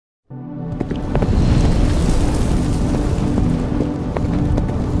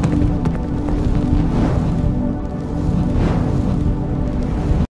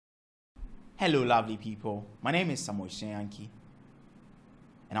Hello, lovely people. My name is Samuel Shenyanki,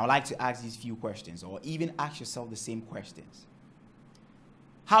 and I would like to ask these few questions, or even ask yourself the same questions.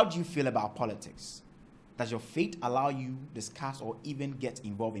 How do you feel about politics? Does your faith allow you to discuss or even get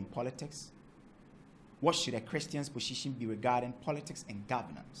involved in politics? What should a Christian's position be regarding politics and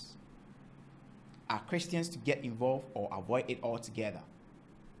governance? Are Christians to get involved or avoid it altogether?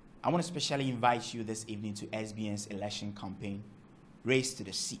 I want to specially invite you this evening to SBN's election campaign, Race to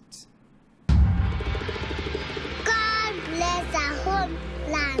the Seat. God bless our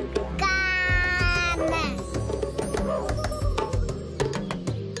homeland, Ghana.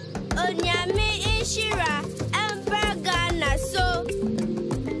 Onyame Ishira, Emperor Ghana, so.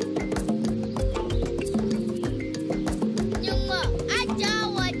 Nyungo,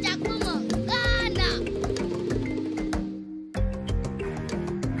 Ajawa Jakumo, Ghana.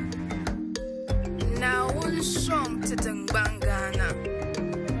 Now, one song to Ghana.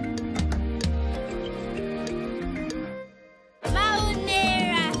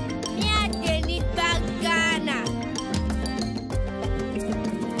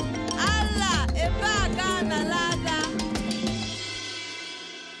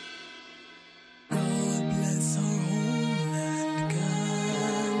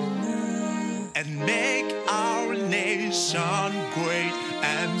 And make our nation great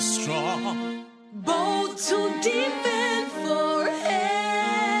and strong, Bold to defend forever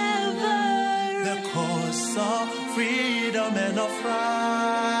the cause of freedom and of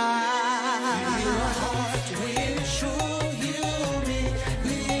right. Your heart will show humility,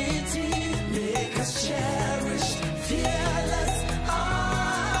 make us cherish fearless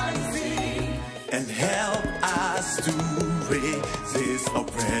honesty, and help us to resist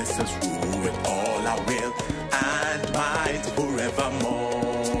oppressors, rule with all our will and might forevermore.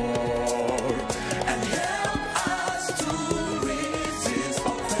 And help us to resist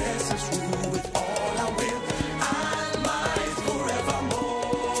oppressors, rule with all our will and might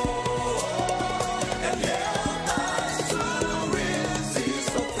forevermore. And help us to resist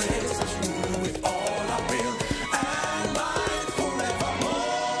oppressors, rule with all our will and might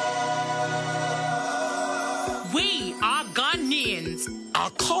forevermore. We are Ghanaians.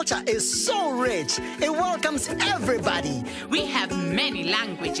 Our culture is so rich. It welcomes everybody. We have many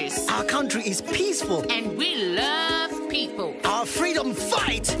languages. Our country is peaceful. And we love people. Our freedom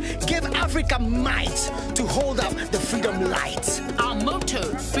fight give Africa might to hold up the freedom light. Our motto,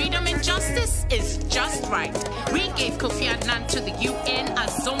 freedom and justice, is just right. We gave Kofi Annan to the UN,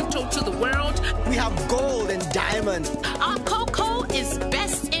 Azonto to the world. We have gold and diamond. Our cocoa is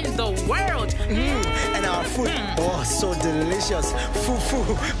best in the world. And our food, oh, so delicious. Fufu,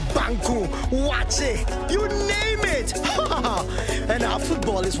 banku, wache, you name it. And our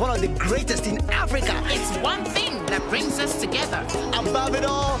football is one of the greatest in Africa. It's one thing that brings us together. Above it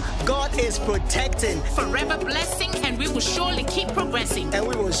all, God is protecting. Forever blessing, and we will surely keep progressing. And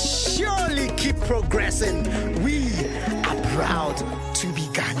we will surely keep progressing. We are proud to be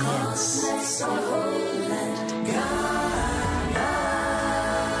Ghanaians.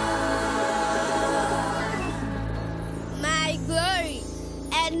 My glory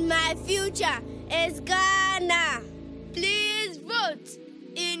and my future is Ghana. Please vote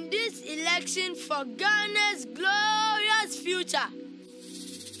in this election for Ghana's glorious future.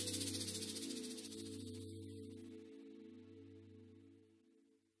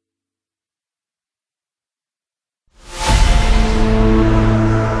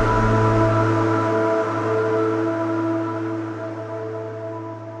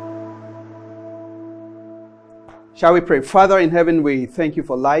 Shall we pray? Father in heaven, we thank you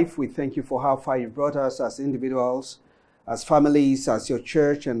for life. We thank you for how far you brought us as individuals, as families, as your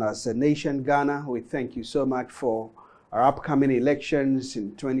church, and as a nation, Ghana. We thank you so much for our upcoming elections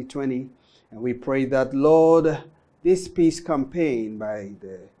in 2020. And we pray that, Lord, this peace campaign by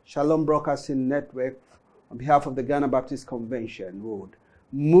the Shalom Broadcasting Network on behalf of the Ghana Baptist Convention would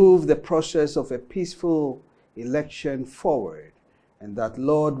move the process of a peaceful election forward. And that,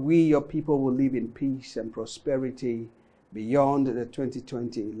 Lord, we, your people, will live in peace and prosperity beyond the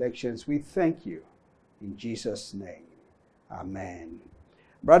 2020 elections. We thank you in Jesus' name. Amen.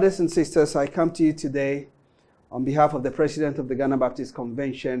 Brothers and sisters, I come to you today on behalf of the President of the Ghana Baptist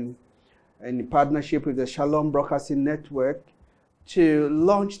Convention in partnership with the Shalom Broadcasting Network to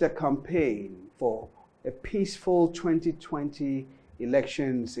launch the campaign for a peaceful 2020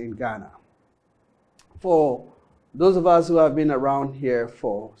 elections in Ghana. For those of us who have been around here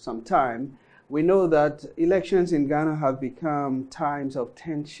for some time, we know that elections in Ghana have become times of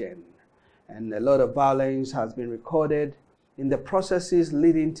tension, and a lot of violence has been recorded in the processes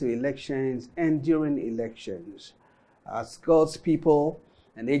leading to elections and during elections. As God's people,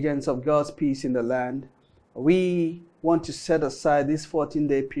 and agents of God's peace in the land, we want to set aside this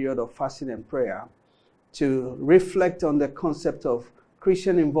 14-day period of fasting and prayer to reflect on the concept of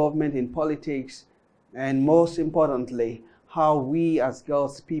Christian involvement in politics, and most importantly, how we as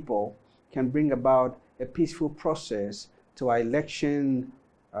God's people can bring about a peaceful process to our election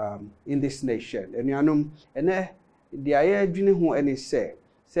in this nation. And you know, the idea who any say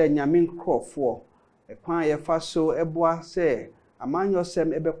nyame nkrofo ekwan ye fa so eboa say amanyo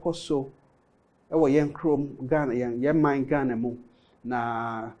sem ebekoso ewo yen krom Ghana yen man Ghana mu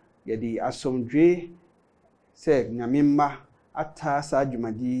na ye di asomdwe say nyame mma ata sa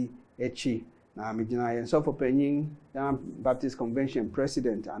adwumadi echi na medina yen so for penyin Baptist Convention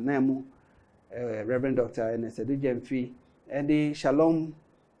President Anamu Reverend Dr. Ernest Adujemfi and the Shalom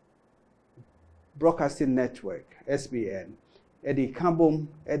Broadcasting Network SBN Eddie Kambom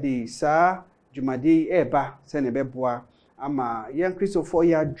Eddie Sa Jumadi Eba Senebeboa ama yen Christopher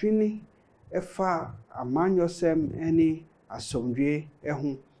ya dwini efa amanyosem eni asomdwe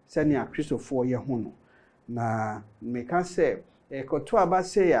ehu senia Christopher ye hu no na meka se ekoto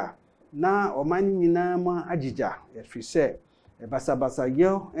abase ya na omani nyina ma agija efri se basa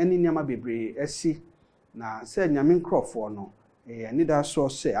yo eni nyama bebre esi na se nyame nkrofo no ni da so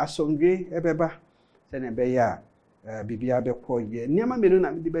se asomdwe ebeba sene be ya bibia be ko ye nyama menu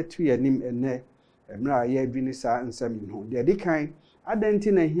na me de betu ye nim ene emra ye adwini sa nsam no de dikan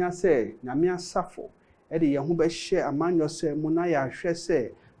adenti na hia se nyame asafo e de ye ho be hye amanyo se mu na ya hwe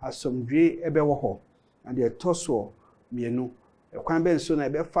se asomdwe ebe wo ho na de toso mienu ekwan be nso na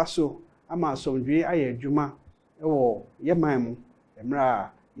ebe fa so ama asomdwe aye adwuma ewo ye man mu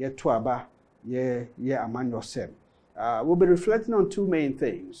emra ye to aba ye amanyo se. We'll be reflecting on two main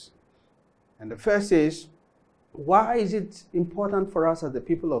things. And the first is, why is it important for us as the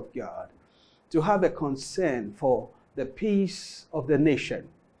people of God to have a concern for the peace of the nation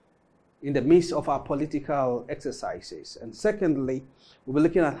in the midst of our political exercises? And secondly, we'll be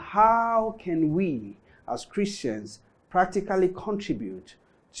looking at how can we as Christians practically contribute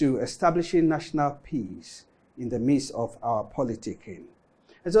to establishing national peace in the midst of our politicking.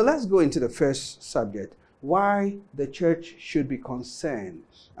 And so let's go into the first subject, why the church should be concerned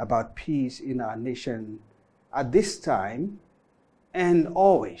about peace in our nation at this time and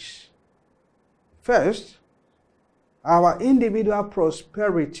always. First, our individual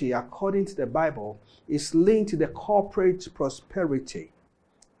prosperity, according to the Bible, is linked to the corporate prosperity.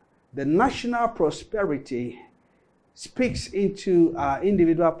 The national prosperity speaks into our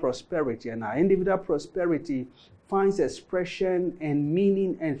individual prosperity, and our individual prosperity finds expression and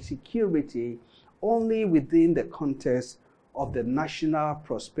meaning and security only within the context of the national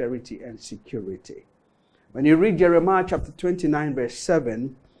prosperity and security. When you read Jeremiah chapter 29, verse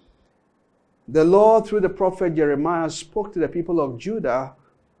 7, the Lord, through the prophet Jeremiah, spoke to the people of Judah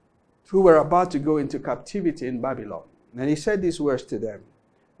who were about to go into captivity in Babylon. And he said these words to them: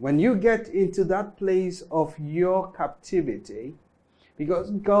 when you get into that place of your captivity, because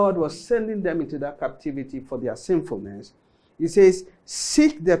God was sending them into that captivity for their sinfulness, he says,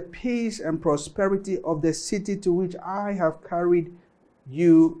 seek the peace and prosperity of the city to which I have carried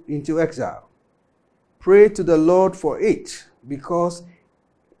you into exile. Pray to the Lord for it, because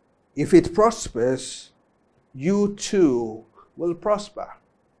if it prospers, you too will prosper.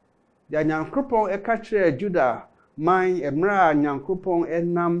 The Nyankopon ekatre Judah man emra Nyankopon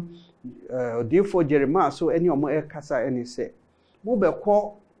enam odifo Jeremiah so eni omo ekasa eni se mo be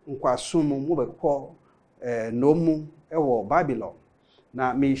ko nkwasom mo be ko nomu ewo Babylon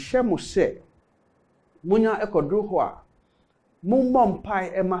na me hye mo se munya ekodru ho a mo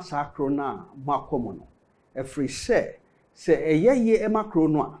mpai ema sakro na makomo no efri se eyeye ema kro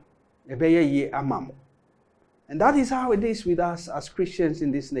no a ebeyeye amamo. And that is how it is with us as Christians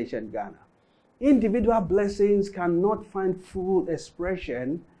in this nation, Ghana. Individual blessings cannot find full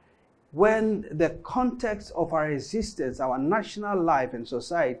expression when the context of our existence, our national life and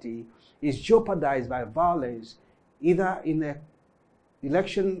society is jeopardized by violence, either in an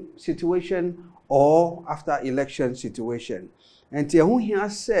election situation or after election situation. And who here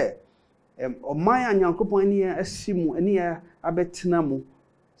say, "Omaya nyankopon ni asimu ni abetena mu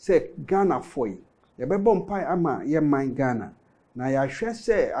say Ghana foi." Yebebo mpai ama ye man Ghana. Na ya hwe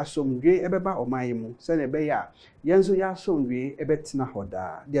se asomdwe ebeba oman mu se ne be ya yenzo ya asomdwe ebetena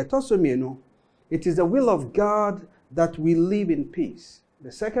hoda. De tosomienu, it is the will of God that we live in peace.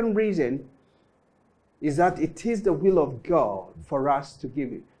 The second reason is that it is the will of God for us to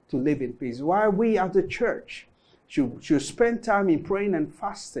live in peace. Why we as the church should spend time in praying and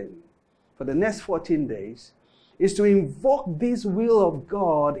fasting for the next 14 days is to invoke this will of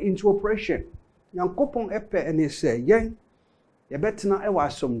God into operation. Nyankopon epe ene se yen yɛbɛtena ɛwɔ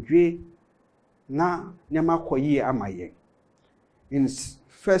asomdwe na nneɛma kɔ yie ama yɛn. In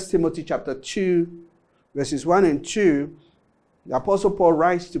 1 Timothy chapter 2, verses 1 and 2, the Apostle Paul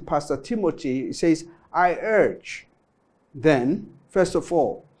writes to Pastor Timothy, he says, I urge then, first of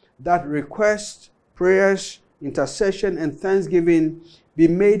all, that requests, prayers, intercession, and thanksgiving be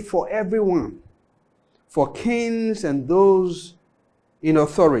made for everyone, for kings and those in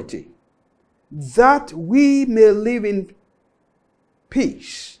authority, that we may live in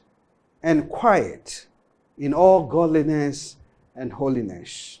peace and quiet in all godliness and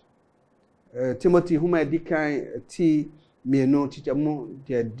holiness. Timothy, whom I decline ti mienu chichamu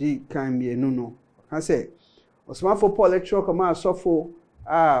de decline mienu no. I say, Osman for Paul lecture come out suffer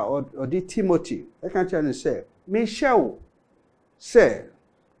or di Timothy. I can't tell you say, me shall say,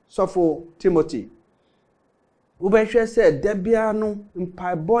 suffer Timothy. Ubehwe said, Debiano,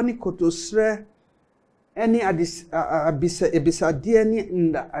 mpaiboni kotosre, any ebisadie ni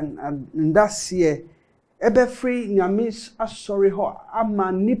ndasiye, ebe free nyamis asori ho,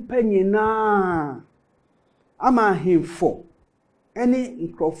 ama nipe nyina, ama himfo, any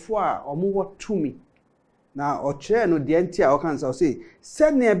nkrofwa omuwa tumi, na ochre no dienti a okansa o say,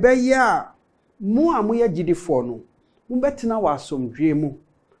 sene ebe ya, mu amuye jidifo no, mbetina wa asomdwe mu,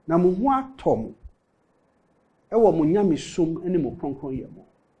 na mu ho atom.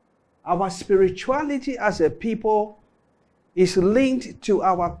 Our spirituality as a people is linked to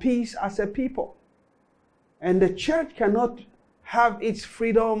our peace as a people. And the church cannot have its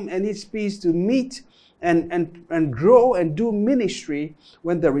freedom and its peace to meet and grow and do ministry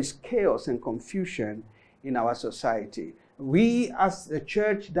when there is chaos and confusion in our society. We as a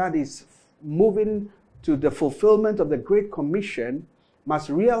church that is moving to the fulfillment of the Great Commission must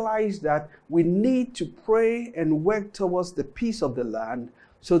realize that we need to pray and work towards the peace of the land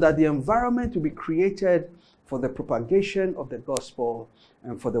so that the environment will be created for the propagation of the gospel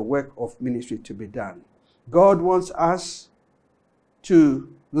and for the work of ministry to be done. God wants us to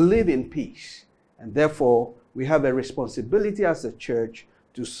live in peace, and therefore we have a responsibility as a church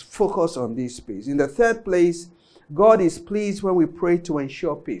to focus on this peace. In the third place, God is pleased when we pray to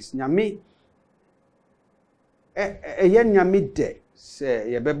ensure peace. Nyame nyame de se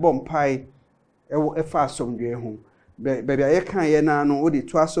yebebɔ mpai efa asomdwe ho baby aye kan ye na no odi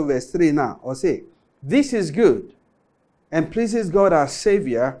to aso verse 3 na or say this is good and pleases God our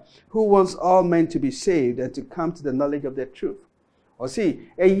Savior, who wants all men to be saved and to come to the knowledge of the truth. Or see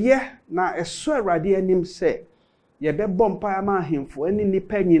na eso awrade anim se yebebɔ mpai ama hemfo ani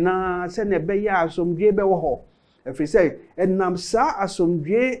nipa nyina se na be ya asomdwe be wo ho efri say enam sa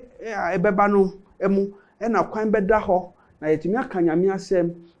asomdwe ebeba no emu ena kwan beda ho na yetimi aka nyame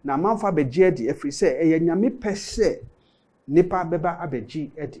asem na manfa begye edi efri se eye nyame pese nipa beba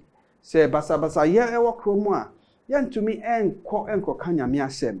abegye edi se basa ye ewo kromu a ye ntumi enko ka nyame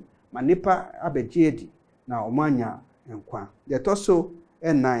asem ma nipa abegye edi na omanya enkwa. That also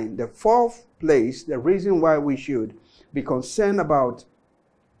and 9, the fourth place, the reason why we should be concerned about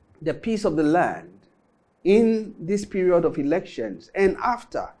the peace of the land in this period of elections and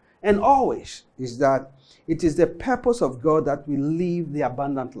after and always is that it is the purpose of God that we live the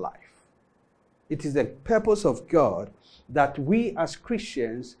abundant life. It is the purpose of God that we as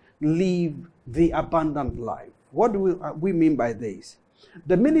Christians live the abundant life. What do we mean by this?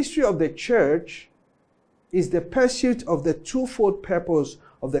 The ministry of the church is the pursuit of the twofold purpose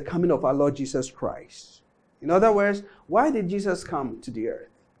of the coming of our Lord Jesus Christ. In other words, why did Jesus come to the earth?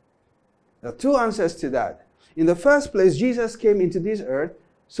 There are two answers to that. In the first place, Jesus came into this earth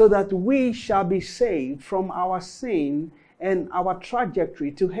so that we shall be saved from our sin and our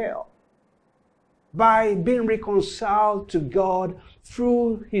trajectory to hell by being reconciled to God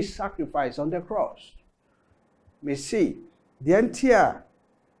through his sacrifice on the cross. Me see, the entire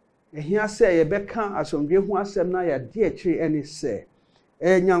ehia say yebeka asomdwe hu asem na ya de akiri eni say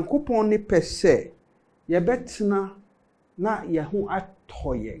nyankopon ni pese yebetena na ye hu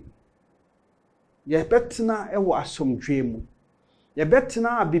atoyen yebetena ewo asomdwe mu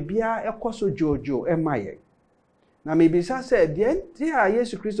yebetena abibia ekoso jojo emaye na mebisa say de a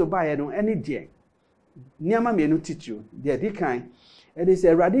Yesu Kristo ba ye no eni de niama menu titio de dikan it is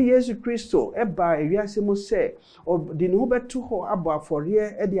Erade Yesu Kristo eba ewiase mu se di ne ho betu ho abo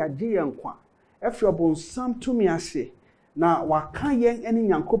afore e de agye yankwa efre obonsam tumi ase na waka yen eni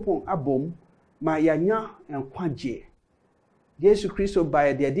nyankopon abom ma yanya enkwagye Yesu Kristo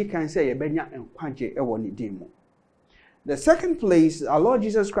ba de dikan se ye benya enkwagye ewo ne din mu. The second place, our Lord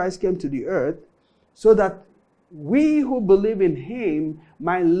Jesus Christ came to the earth so that we who believe in him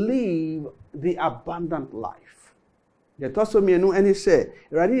might live the abundant life. The toso mienu eni say,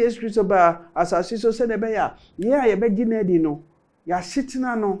 Erade Yesu Kristo ba asasi so se ne be ya ye be gina di no ya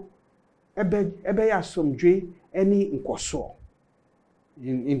setena no ebe ya asomdwe eni nkoso.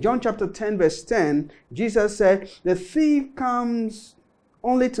 In John chapter 10 verse 10, Jesus said, "The thief comes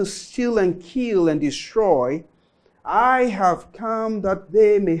only to steal and kill and destroy. I have come that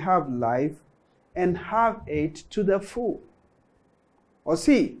they may have life and have it to the full." Or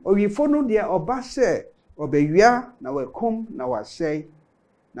see, oyifo no dia oba se obewia na wakum na wasei.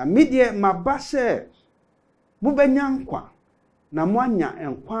 Na midie maba se mubenya nkwa na mwanya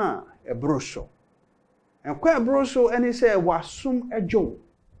enkwa ebroso. Enkwa ebroso eni se wasum edwo.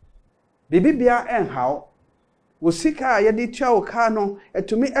 Bibibia enhaw. Wo sika yedi tua wo ka no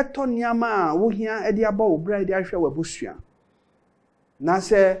etumi eto niama a wo hia edi aba wo bra edi ahwe wabusua. Na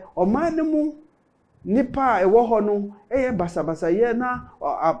se omane mu nipa ewo ho no eye basabasa ye na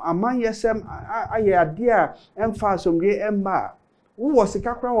aman yesem aye ade a emfa asomdwe emba. Wo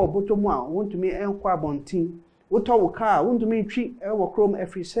sika kra wo botomu a wontumi enkwa abontin. Wo to wo ka wontumi twi ewo krom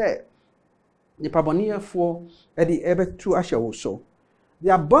efri se nipa boniyefo edi ebetu ahwe wo so.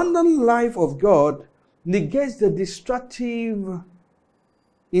 The abundant life of God negates the destructive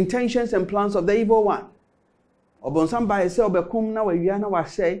intentions and plans of the evil one. Obonsam ba ese obekum na wawia na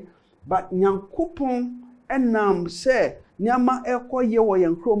wasey, but nyankopon enam se nyama ekoye wo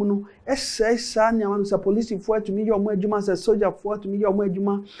yenkrom no esey sa nyama no sa police fo atumi ye omo adwuma, sa soldier fo atumi ye omo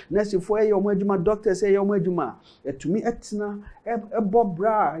adwuma, nurse fo ye omo adwuma, doctor say ye omo adwuma, etumi etena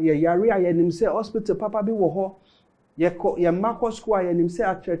ebobra ye yare ayenim se hospital papa bi wo ho. That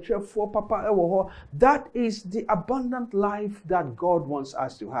is the abundant life that God wants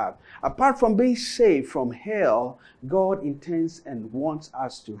us to have. Apart from being saved from hell, God intends and wants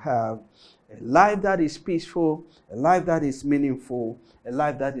us to have a life that is peaceful, a life that is meaningful, a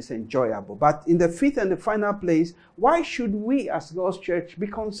life that is enjoyable. But in the fifth and the final place, why should we as God's church be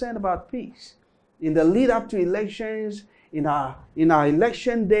concerned about peace? In the lead up to elections, in our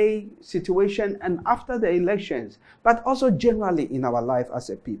election day situation and after the elections, but also generally in our life as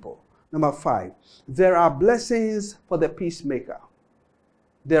a people. Number 5, there are blessings for the peacemaker.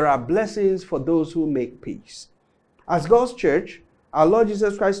 There are blessings for those who make peace. As God's church, our Lord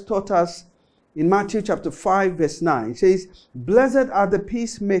Jesus Christ taught us in Matthew chapter 5 verse 9. It says, "Blessed are the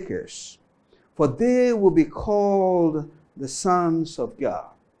peacemakers, for they will be called the sons of God."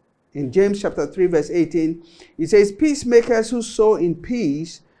 In James chapter 3 verse 18, it says, "Peacemakers who sow in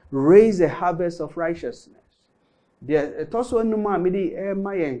peace raise a harvest of righteousness." There toso numa midi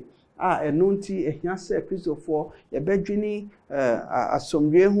mayen enunti ehia se Christopher yebedwini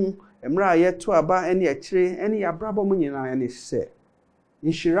asomdwe hu emra yeto aba ene akire ene yabrabo mu nyina ene se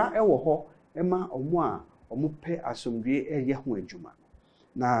nhira ewo ho ema omo a omo pe asomdwe eye ho adwuma.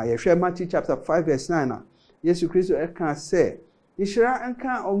 Na yehwe Matthew chapter 5 verse 9, Yesu Kristo eka se Ishira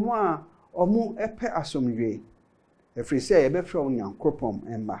enka omo a omo epe asomdwe efri se ebefra onyankopom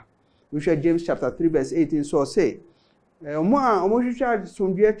emma. We share James chapter 3 verse 18 so say omo a omo hwehwa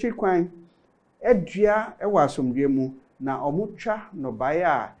asomdwe chikwan edua ewa asomdwe mu na omo twa no bae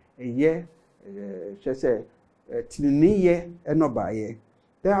a eye chese tininiye enobaye.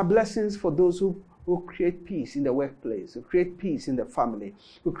 There are blessings for those who create peace in the workplace, who create peace in the family,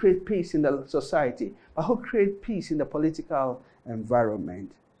 who create peace in the society, but who create peace in the political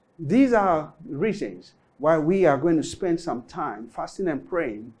environment. These are reasons why we are going to spend some time fasting and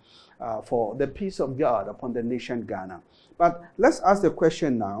praying for the peace of God upon the nation Ghana. But let's ask the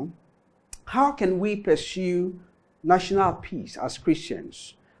question now, how can we pursue national peace as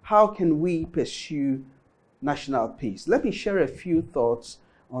Christians? How can we pursue national peace? Let me share a few thoughts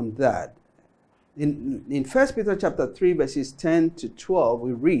on that. In 1 Peter chapter 3 verses 10 to 12,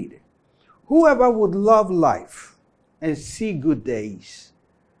 we read, "Whoever would love life and see good days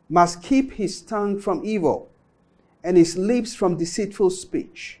must keep his tongue from evil and his lips from deceitful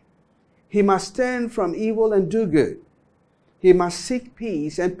speech. He must turn from evil and do good. He must seek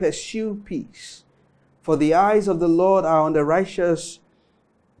peace and pursue peace. For the eyes of the Lord are on the righteous,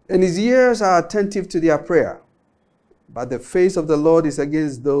 and his ears are attentive to their prayer. But the face of the Lord is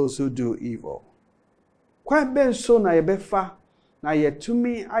against those who do evil." Kwan ben so na yebefa na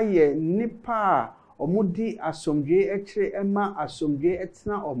yetumi aye nipa omudi asomdwe ekire ema asomdwe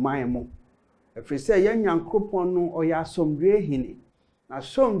etena oman mu. Efri se ye nyankopon no oya asomdwe hini. Na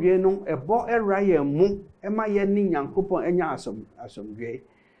asomdwe no ebo era ye mu ema ye ni nyankopon enya asomdwe.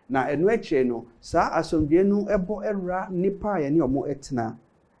 Na enu ekire no sa asomdwe no ebo era nipa ye ni omo etena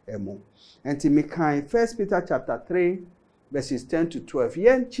emu. Enti mekan 1 Peter chapter 3 verses 10 to 12.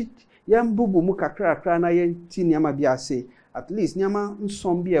 Yen bubu mu kakra na yen ti niama bi ase, at least niama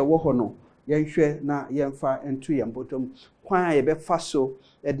nsom bi e wo ho no yen hwe na yen fa entu yen botom kwan ye be fa so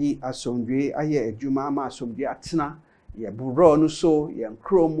e di asomdwe aye adwuma ama asomdwe atena ye buro no so, ye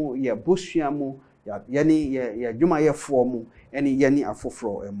nkromu, ye bushiamu, ye juma ye formu, any yeni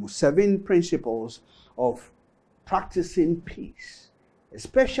afofro emu. 7 principles of practicing peace,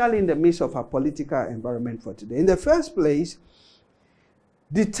 especially in the midst of our political environment for today. In the first place,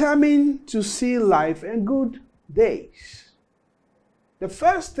 determine to see life in good days. The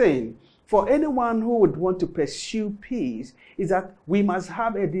first thing for anyone who would want to pursue peace is that we must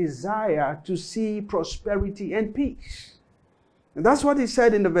have a desire to see prosperity and peace. And that's what he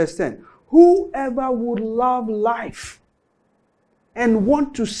said in the verse 10. Whoever would love life and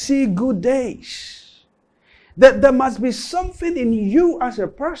want to see good days, that there must be something in you as a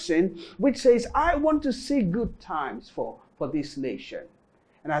person which says, I want to see good times for this nation.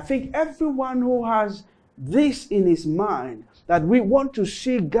 And I think everyone who has this in his mind, that we want to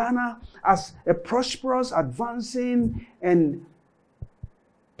see Ghana as a prosperous, advancing, and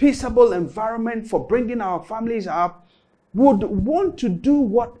peaceable environment for bringing our families up, would want to do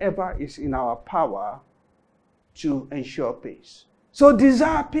whatever is in our power to ensure peace. So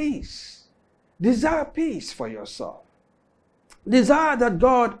desire peace. Desire peace for yourself. Desire that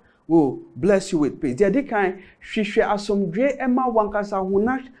God will bless you with peace. They kind hwehwe asomdwe ema wankasa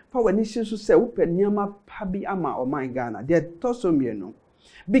hona fa wani sisu se upe nyama pabi ama o my Ghana. They tosomieno.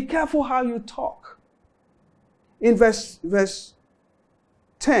 Be careful how you talk. In verse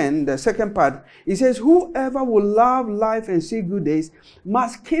 10, the second part, it says, whoever will love life and see good days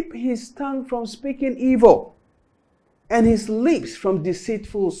must keep his tongue from speaking evil and his lips from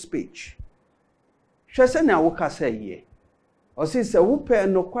deceitful speech. Shese na woka say ye. O si se wupe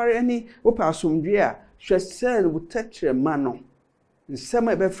nokware ani wupe asomdwe a shese wutetre mano.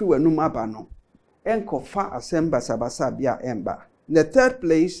 Nsema ebe free wenu aba no. Enkofa asemba sabasa bia emba. In the third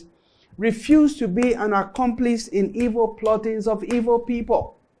place, refuse to be an accomplice in evil plottings of evil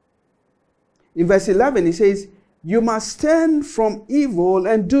people. In verse 11, it says, you must stand from evil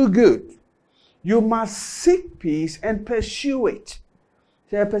and do good. You must seek peace and pursue it.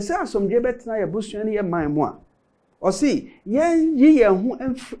 Se pesa asomdwe betena ye busuani ye manmwa. O si, yen yi ye hu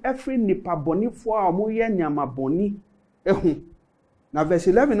every nipa bonifo a omo ye nyama boni ehu. Na verse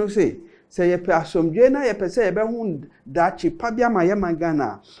 11 no say ye pe asomdwe na ye pese ye be hu dachi pabia ma ye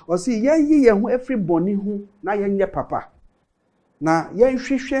magana. O si yen yi ye hu every boni hu na yen ye papa. Na yen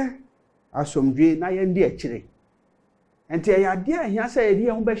hwehwe asomdwe na yen di akire. Enti eyade a hia say ye di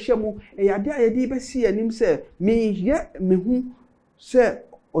hu be hwemu, eyade a ye di be si anim say me ye me hu say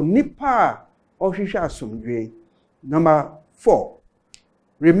onipa o hwehwe asomdwe. Number 4,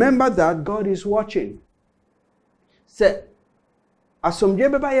 remember that God is watching. Say asomdwe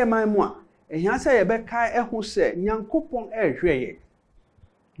beba ye manmu a ehia say ye be kai ehu say nyankopon ehweye.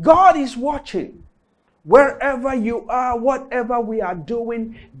 God is watching. Wherever you are, whatever we are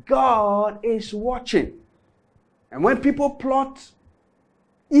doing, God is watching. And when people plot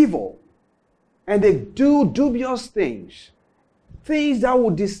evil and they do dubious things that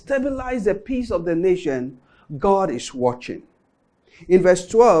will destabilize the peace of the nation, God is watching. In verse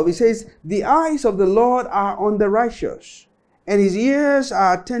 12, it says, the eyes of the Lord are on the righteous, and his ears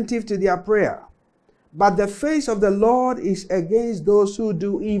are attentive to their prayer. But the face of the Lord is against those who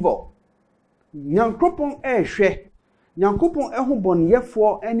do evil. Nyankopon ehwe. Nyankopon ehubon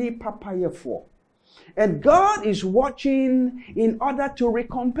yefo any papa yefo. And God is watching in order to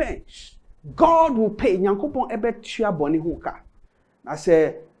recompense. God will pay. Nyankopon ebetua boni huka. Na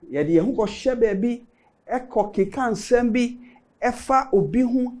se yedi yehuko shebe bi eko kika nsem bi efa obi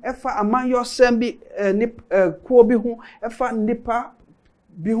hu efa amanyo sem bi ko bi hu efa nipa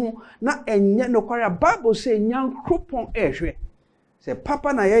bi hu na enye nokware Bible say Nyankopon ehwe. Say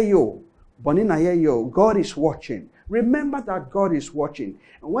papa na ye yo boni na ye yo. God is watching. Remember that God is watching.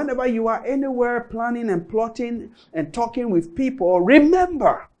 And whenever you are anywhere planning and plotting and talking with people,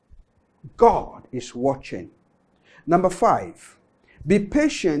 remember God is watching. Number 5, be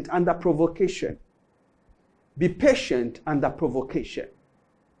patient under provocation. Be patient under provocation.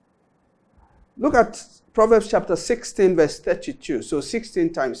 Look at Proverbs chapter 16 verse 32. So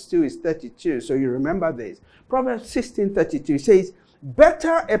 16 times 2 is 32. So you remember this. Proverbs 16:32 says,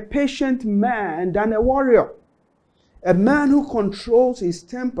 better a patient man than a warrior. A man who controls his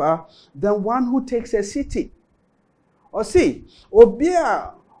temper than one who takes a city. Or see,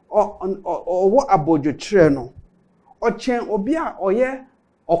 obia or what abojo treno. Or chen obia oye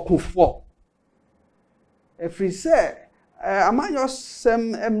okufo. If we say, amanyo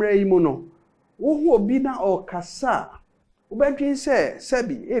sem emre imuno, wo obi na o kasa, ubedwin say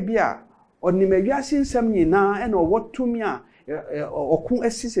sebi ebia onimewiase nsem nyina e na wotumi a okun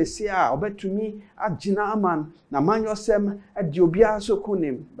asisese a obetumi agina aman na manyo sem ade obia so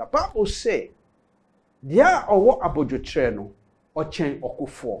kunim. The Bible say Dia owo abodwotre no ochen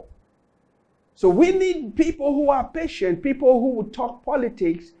okufo. So we need people who are patient, people who will talk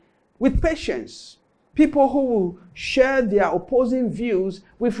politics with patience, people who will share their opposing views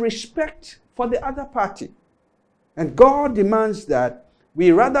with respect for the other party. And God demands that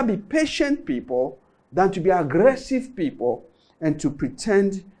we rather be patient people than to be aggressive people and to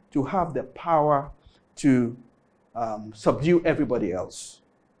pretend to have the power to subdue everybody else.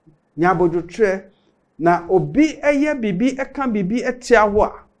 Nyabodwotre na obi eye bibi eka bibi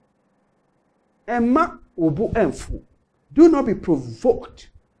etiawa. Emma obu enfu. Do not be provoked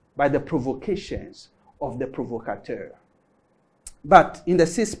by the provocations of the provocateur. But in the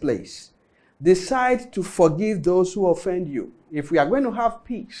sixth place, decide to forgive those who offend you. If we are going to have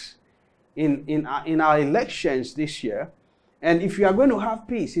peace in our elections this year, and if you are going to have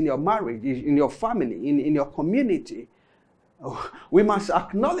peace in your marriage, in your family, in your community, we must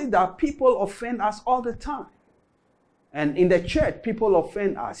acknowledge that people offend us all the time. And in the church, people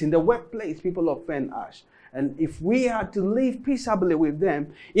offend us. In the workplace, people offend us. And if we are to live peaceably with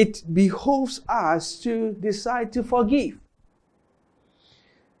them, it behoves us to decide to forgive.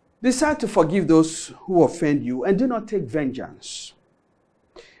 Decide to forgive those who offend you and do not take vengeance.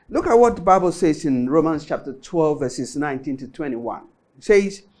 Look at what the Bible says in Romans chapter 12, verses 19 to 21. It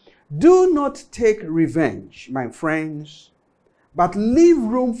says, do not take revenge, my friends, but leave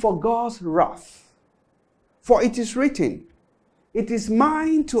room for God's wrath. For it is written, it is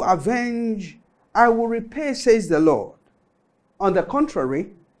mine to avenge, I will repay, says the Lord. On the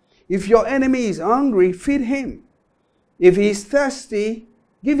contrary, if your enemy is hungry, feed him. If he is thirsty,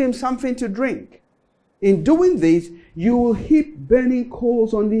 give him something to drink. In doing this, you will heap burning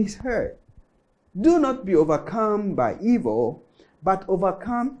coals on his head. Do not be overcome by evil, but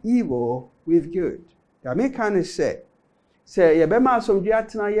overcome evil with good. The American said, say, yebema asomdwe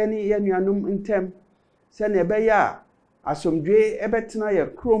atena yeni yenuanum ntem. Se ne beya asomdwe ebetena ye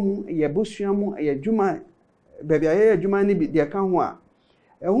krom ye busuamu ye dwuma baabi ye dwuma ni bi de ka ho a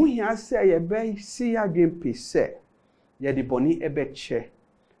ehu hia se ye be si adwempe se ye de boni ebeche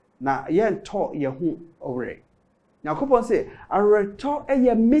na ye nto ye hu owre Nyankopon se areto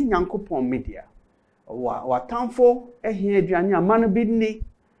eye me Nyankopon media wa tamfo ehia aduane amano bi ni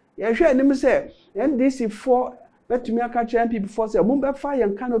ye hwe anim se NDC for betumi aka kire MPP for se mo be fa ye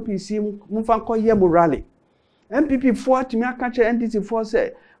canopy si mo fa koye mo rally MPP for tumi aka kire NDC for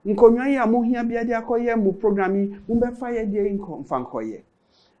se nkonwa ye amohia bia de akoye mo program mo be fa ye de fa nkoye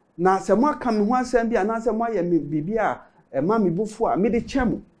na se mo aka me ho asem bia na se mo aye me bibia ema me bufu a me de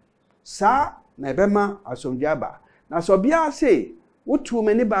chemu sa na ebema asomdwe aba na so bia se wotu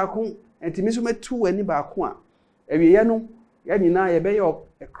mani baako entimi so metu ani baako a ewiye no ya nyina ye be yo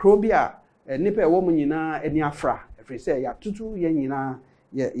ekro bia nipa ewo mu nyina ani afra efri se ya tutu ye nyina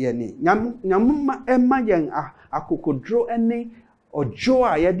ye ni nyamma emma yen akokodro ene ojo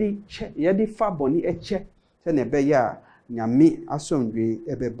a ye di fa boni eche se ne be ya nyame asomdwe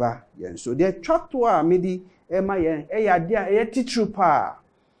ebeba yen so de twato a medi emma yen ya de a ye titru pa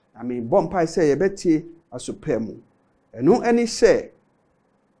I mean bompai say ye betie asopemu eno any say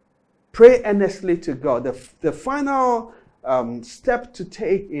pray earnestly to God. The final step to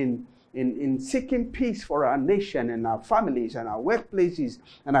take in seeking peace for our nation and our families and our workplaces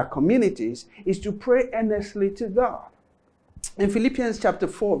and our communities is to pray earnestly to God. In Philippians chapter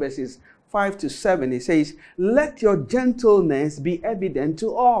 4 verses 5 to 7 it says, let your gentleness be evident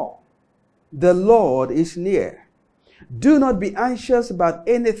to all. The Lord is near. Do not be anxious about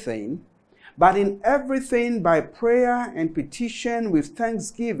anything, but in everything by prayer and petition with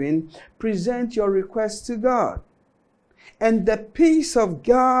thanksgiving, present your requests to God. And the peace of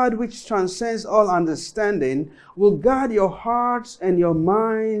God, which transcends all understanding, will guard your hearts and your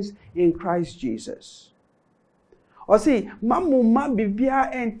minds in Christ Jesus. Or see, mamu ma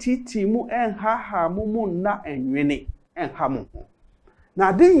bibia entiti mu enhaha mu na enwene enhamu.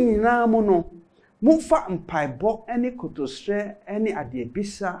 Na din nyina mu no, mufa mpaibo ene kotosre ene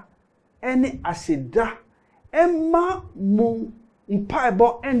adiebisa ene asida emma mu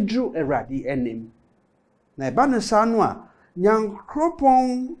mpaibo endru eradi enim. Na eba ne sanu a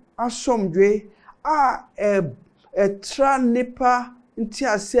Nyankopon asomdwe a etra nipa nti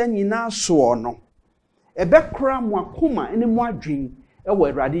ase nyina so no ebekra mu akoma ene mu adwen ewo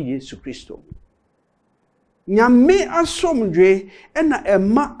erade Yesu Kristo. Nyame asomdwe ena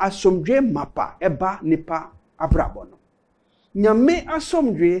ema asomdwe mapa eba nipa abrabo no. Nyame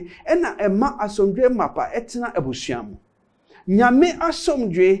asomdwe ena ema asomdwe mapa etena abusuamu. Nyame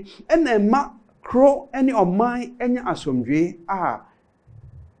asomdwe ena ema kro ene oman enya asomdwe a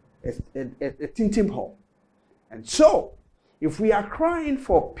tintim ho. And so if we are crying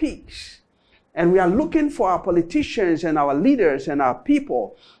for peace, And we are looking for our politicians and our leaders and our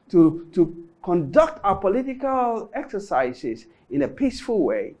people to conduct our political exercises in a peaceful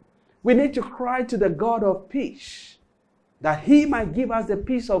way. We need to cry to the God of peace that he might give us the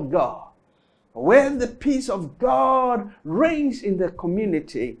peace of God. When the peace of God reigns in the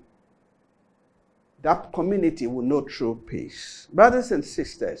community, that community will know true peace. Brothers and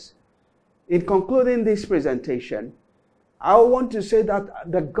sisters, in concluding this presentation, I want to say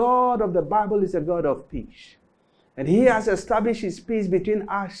that the God of the Bible is a God of peace. And he has established his peace between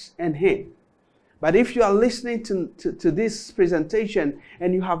us and him. But if you are listening to this presentation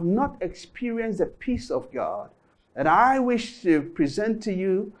and you have not experienced the peace of God, then I wish to present to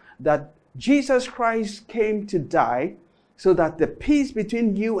you that Jesus Christ came to die so that the peace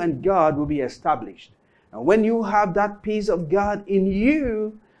between you and God will be established. And when you have that peace of God in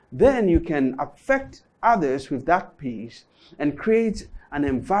you, then you can affect others with that peace and create an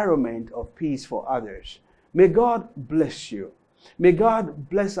environment of peace for others. May God bless you. May God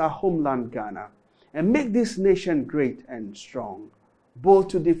bless our homeland, Ghana, and make this nation great and strong, both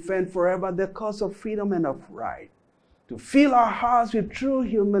to defend forever the cause of freedom and of right, to fill our hearts with true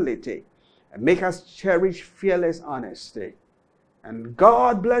humility, and make us cherish fearless honesty. And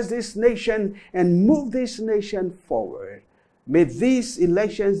God bless this nation and move this nation forward. May these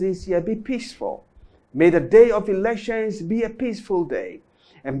elections this year be peaceful. May the day of elections be a peaceful day.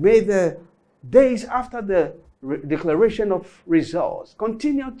 And may the days after the declaration of results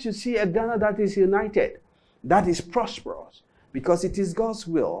continue to see a Ghana that is united, that is prosperous, because it is God's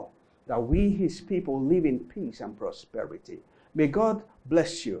will that we, his people, live in peace and prosperity. May God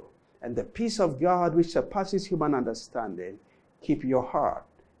bless you, and the peace of God, which surpasses human understanding, keep your heart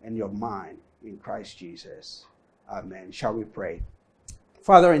and your mind in Christ Jesus. Amen. Shall we pray?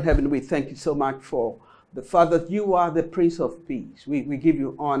 Father in heaven, we thank you so much for the fact that you are the Prince of Peace. We give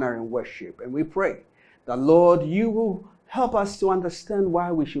you honor and worship, and we pray that, Lord, you will help us to understand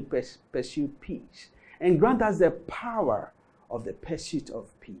why we should pursue peace, and grant us the power of the pursuit of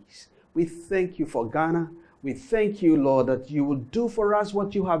peace. We thank you for Ghana. We thank you, Lord, that you will do for us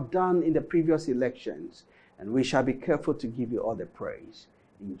what you have done in the previous elections, and we shall be careful to give you all the praise.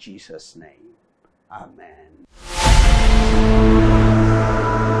 In Jesus' name, amen.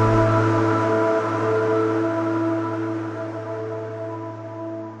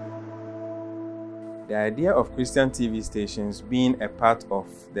 The idea of Christian TV stations being a part of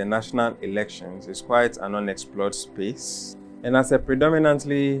the national elections is quite an unexplored space. And as a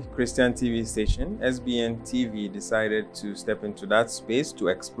predominantly Christian TV station, SBN TV decided to step into that space to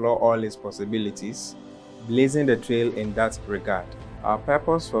explore all its possibilities, blazing the trail in that regard. Our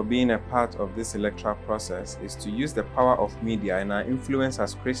purpose for being a part of this electoral process is to use the power of media and our influence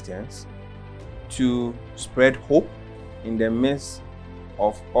as Christians to spread hope in the midst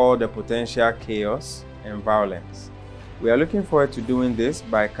of all the potential chaos and violence. We are looking forward to doing this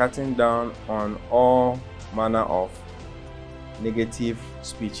by cutting down on all manner of negative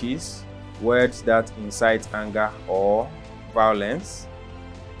speeches, words that incite anger or violence,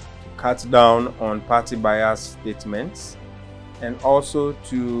 to cut down on party bias statements, and also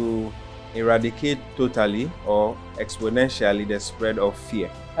to eradicate totally or exponentially the spread of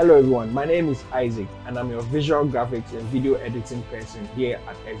fear. Hello everyone, my name is Isaac and I'm your visual graphics and video editing person here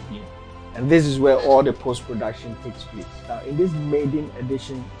at SBN. And this is where all the post-production takes place. Now, in this maiden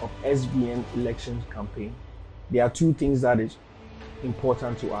edition of SBN elections campaign, there are two things that is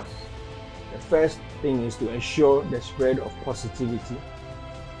important to us. The first thing is to ensure the spread of positivity,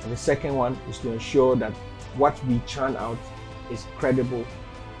 and the second one is to ensure that what we churn out is credible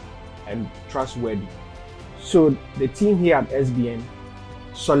and trustworthy. So the team here at SBN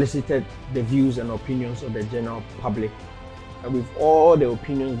solicited the views and opinions of the general public, and with all the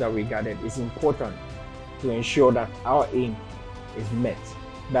opinions that we gathered, it's important to ensure that our aim is met.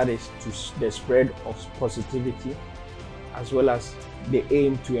 That is to the spread of positivity, as well as the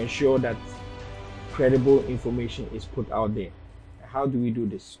aim to ensure that credible information is put out there. How do we do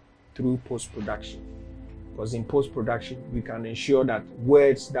this? Through post-production. Because in post-production, we can ensure that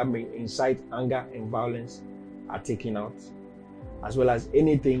words that may incite anger and violence are taken out, as well as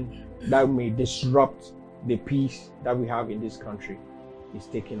anything that may disrupt the peace that we have in this country is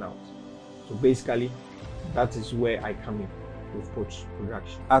taken out. So basically, that is where I come in with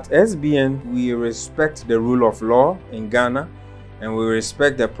post-production. At SBN, we respect the rule of law in Ghana, and we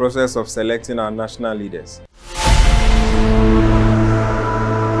respect the process of selecting our national leaders.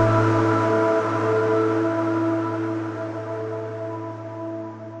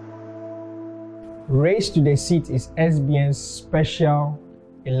 Race to the Seat is SBN's special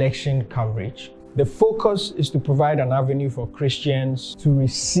election coverage The focus is to provide an avenue for Christians to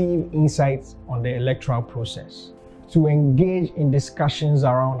receive insights on the electoral process, to engage in discussions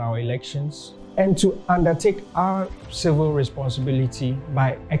around our elections, and to undertake our civil responsibility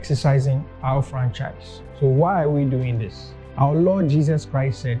by exercising our franchise. So why are we doing this? Our Lord Jesus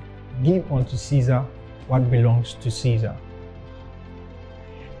Christ said, "Give unto Caesar what belongs to Caesar."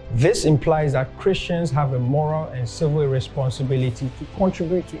 This implies that Christians have a moral and civil responsibility to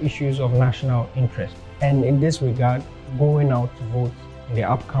contribute to issues of national interest, and in this regard, going out to vote in the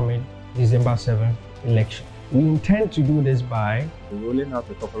upcoming December 7th election. We intend to do this by rolling out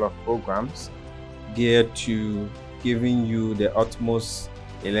a couple of programs geared to giving you the utmost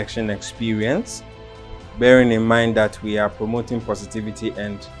election experience, bearing in mind that we are promoting positivity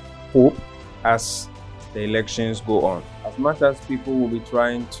and hope as the elections go on. As much as people will be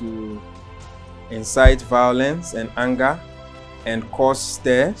trying to incite violence and anger and cause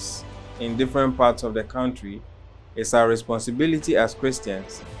stirs in different parts of the country, it's our responsibility as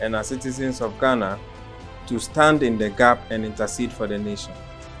Christians and as citizens of Ghana to stand in the gap and intercede for the nation.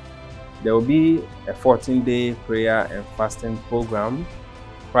 There will be a 14-day prayer and fasting program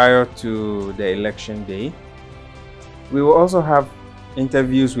prior to the election day. We will also have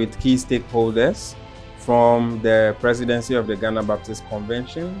interviews with key stakeholders from the presidency of the Ghana Baptist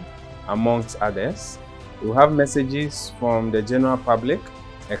Convention, amongst others. We'll have messages from the general public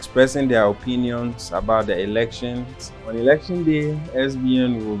expressing their opinions about the elections. On election day,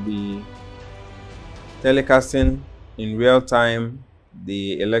 SBN will be telecasting in real time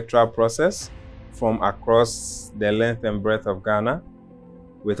the electoral process from across the length and breadth of Ghana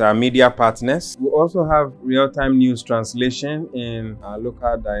with our media partners. We also have real-time news translation in our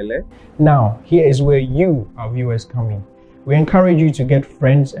local dialect. Now, here is where you, our viewers, come in. We encourage you to get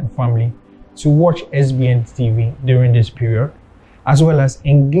friends and family to watch SBN TV during this period, as well as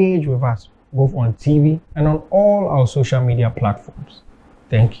engage with us both on TV and on all our social media platforms.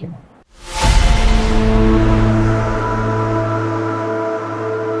 Thank you.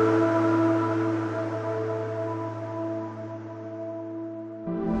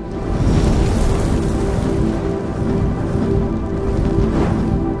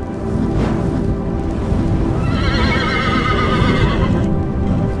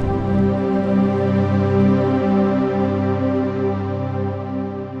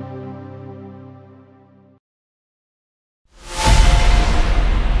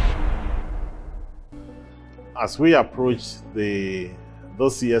 As we approach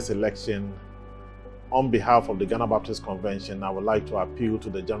this year's election, on behalf of the Ghana Baptist Convention, I would like to appeal to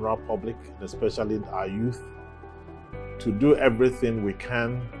the general public, especially our youth, to do everything we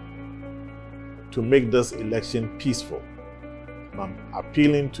can to make this election peaceful. I'm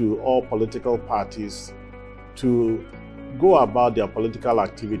appealing to all political parties to go about their political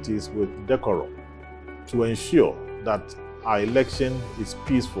activities with decorum, to ensure that our election is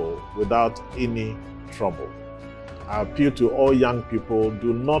peaceful without any trouble. I appeal to all young people,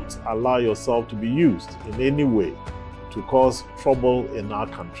 do not allow yourself to be used in any way to cause trouble in our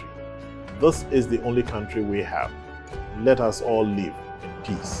country. This is the only country we have. Let us all live in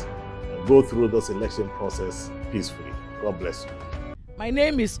peace and go through this election process peacefully. God bless you. My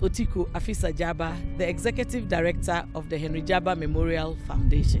name is Otiku Afisa Jaba, the Executive Director of the Henry Jaba Memorial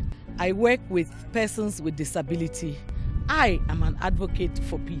Foundation. I work with persons with disability. I am an advocate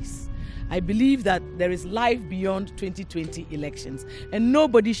for peace. I believe that there is life beyond 2020 elections and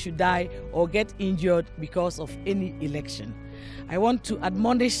nobody should die or get injured because of any election. I want to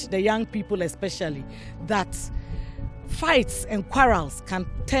admonish the young people especially that fights and quarrels can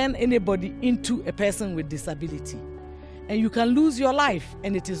turn anybody into a person with disability. And you can lose your life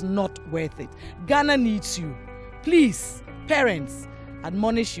and it is not worth it. Ghana needs you. Please, parents,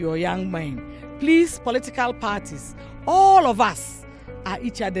 admonish your young men. Please, political parties, all of us are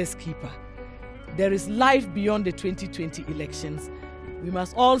each other's keeper. There is life beyond the 2020 elections. We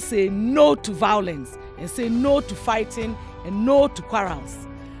must all say no to violence and say no to fighting and no to quarrels,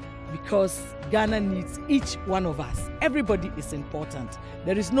 because Ghana needs each one of us. Everybody is important.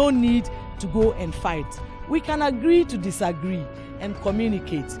 There is no need to go and fight. We can agree to disagree and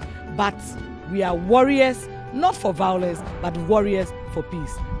communicate, but we are warriors, not for violence, but warriors for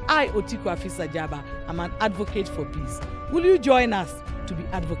peace. I, Otiku Afisa Jaba, am an advocate for peace. Will you join us to be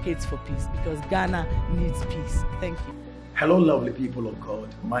advocates for peace? Because Ghana needs peace. Thank you. Hello, lovely people of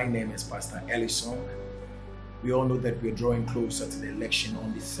God. My name is Pastor Eli Song. We all know that we're drawing closer to the election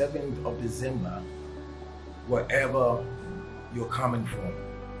on the 7th of December, wherever you're coming from.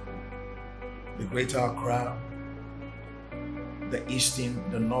 The Greater Accra, the Eastern,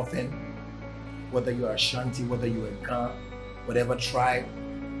 the Northern, whether you're Ashanti, whether you're Ga, whatever tribe,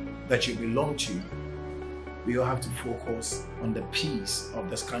 that you belong to, we all have to focus on the peace of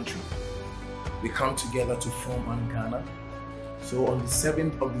this country. We come together to form one Ghana. So on the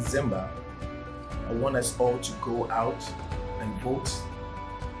 7th of December, I want us all to go out and vote,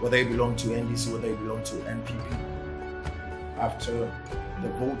 whether you belong to NDC, whether you belong to NPP. After the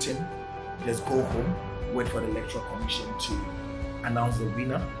voting, just go home, wait for the Electoral Commission to announce the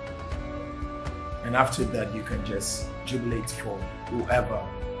winner. And after that, you can just jubilate for whoever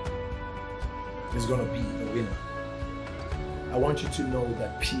is going to be the winner. I want you to know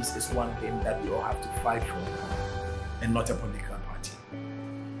that peace is one thing that we all have to fight for, and not a political party.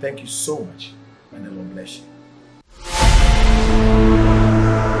 Thank you so much, and the Lord bless you.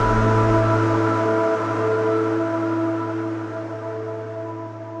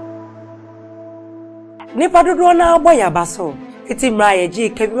 Nipa dodo na agba ya baso iti mra ye ji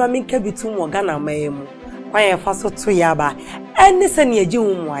kabima min kabitu mo Ghana mayemu kwa ye faso to yaba eni se ne ji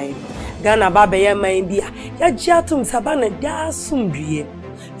hu mwaye Ghana ba be ye man bia ya ji atum sabana da sumdue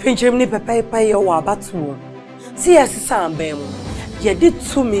finchim ni pepepe ye wa batu si yesisa ambemu ye di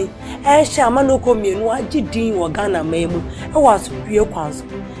tumi e sha amanoko mienu agidin wo Ghana mayemu e wa supie kwanso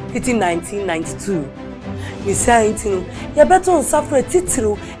iti 1992 Misaintino, ya beto nsafre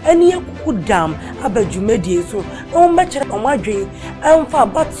titiro eni ekuku dam abadwumedie so o mechere omadwen emfa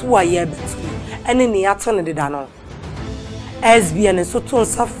batwa ye beto eni ne yato ne deda no SBN so to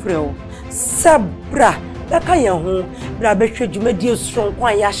nsafre o sabra beka ye ho bra behwe dwumedie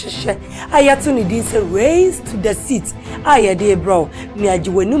sronkwan ya hyehye ayato ne din se raise to the seat ayede bro ni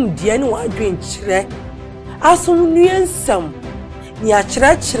agiwanum die ne wadwen kire asom nuensam ni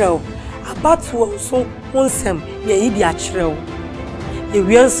akire abatu so wonsem ye yidi akireo ye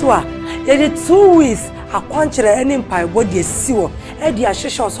wienso a ye de 2 weeks akwankire eni mpaebo de siwo e de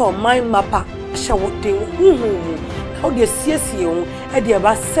ahwehwe so man mapa hye woden how de siesie ho e de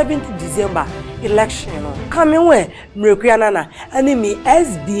ba 7th December election no coming we mrekua na enemy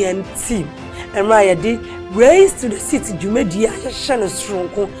SBN team emra ye de raise to the city jumedi ahwehwe no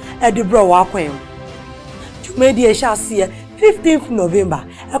stronko e de bro wa kwen jumedi e sha se 15th November,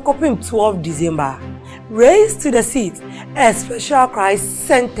 a copy 12 December. Raised to the seat, a special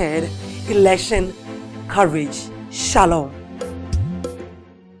Christ-centered election coverage. Shalom.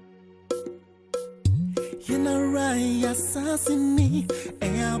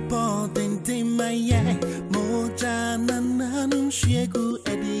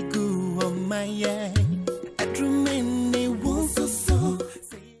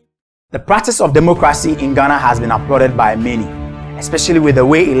 The practice of democracy in Ghana has been applauded by many, especially with the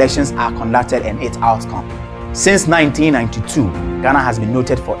way elections are conducted and its outcome. Since 1992, Ghana has been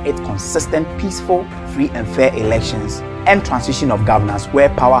noted for its consistent, peaceful, free and fair elections and transition of governance where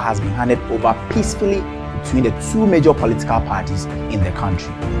power has been handed over peacefully between the two major political parties in the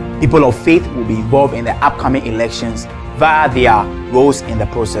country. People of faith will be involved in the upcoming elections via their roles in the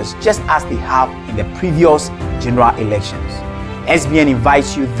process, just as they have in the previous general elections. SBN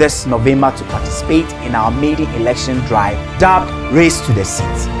invites you this November to participate in our maiden election drive dubbed Race to the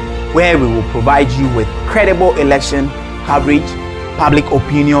Seat, where we will provide you with credible election coverage, public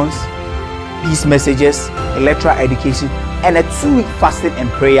opinions, peace messages, electoral education, and a 2-week fasting and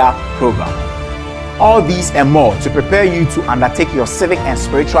prayer program. All these and more to prepare you to undertake your civic and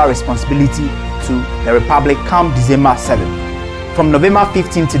spiritual responsibility to the Republic come December 7th. From November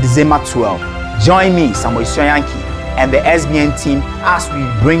 15 to December 12, join me, Samuel Soyanki, and the SBN team as we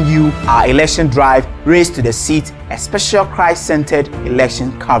bring you our election drive, Race to the Seat, a special Christ-centered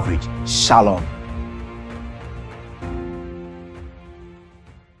election coverage. Shalom.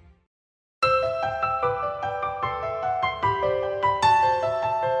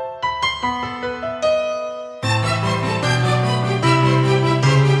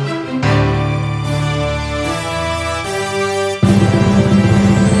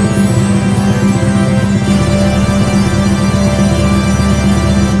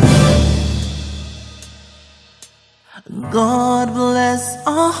 God bless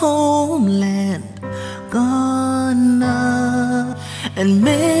our homeland, Ghana, and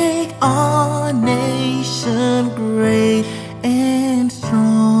make our nation great and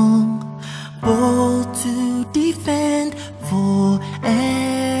strong, both to defend forever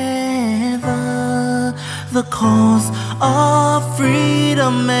the cause of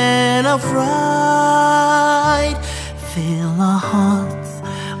freedom and of right. Fill our hearts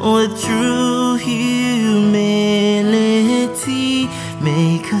with true humility,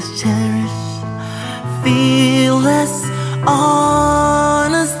 make us cherish fearless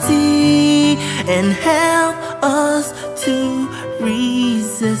honesty, and help us to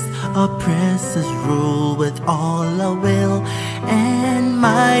resist oppressors' rule with all our will and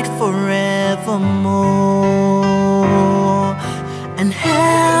might forevermore. And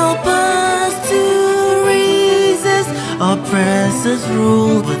help us to resist oppressors'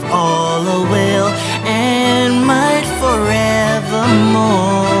 rule with all our will.